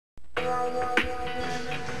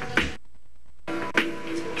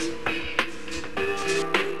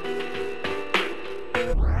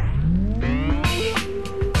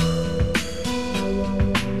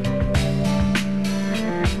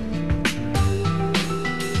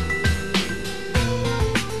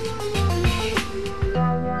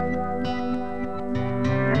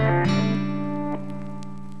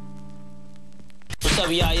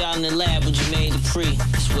Y'all in the lab with Jermaine Dupri.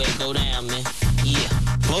 That's where it go down, man. Yeah.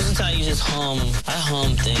 Most of the time you just hum. I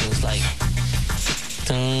hum things like.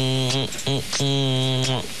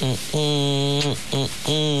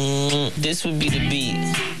 This would be the beat.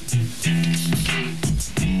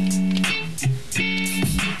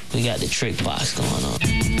 We got the trick box going on.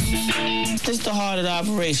 This is the heart of the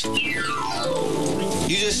operation.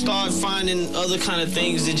 You just start finding other kind of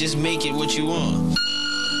things that just make it what you want.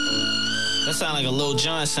 That sound like a Lil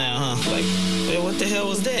Jon sound, huh? Like, man, what the hell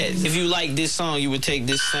was that? If you like this song, you would take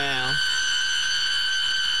this sound,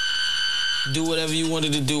 do whatever you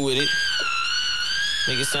wanted to do with it,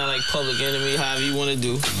 make it sound like Public Enemy, however you want to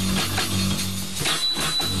do.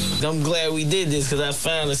 I'm glad we did this, because I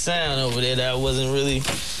found a sound over there that I wasn't really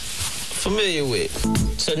familiar with.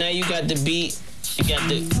 So now you got the beat, you got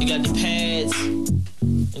the pads,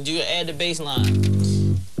 and you add the bass line.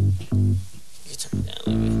 You turn it down a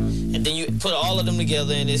little bit. And then you put all of them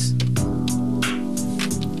together in this.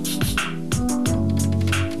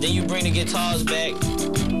 Then you bring the guitars back.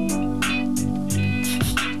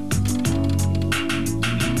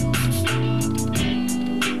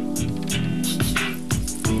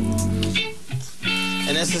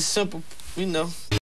 And that's a simple, you know,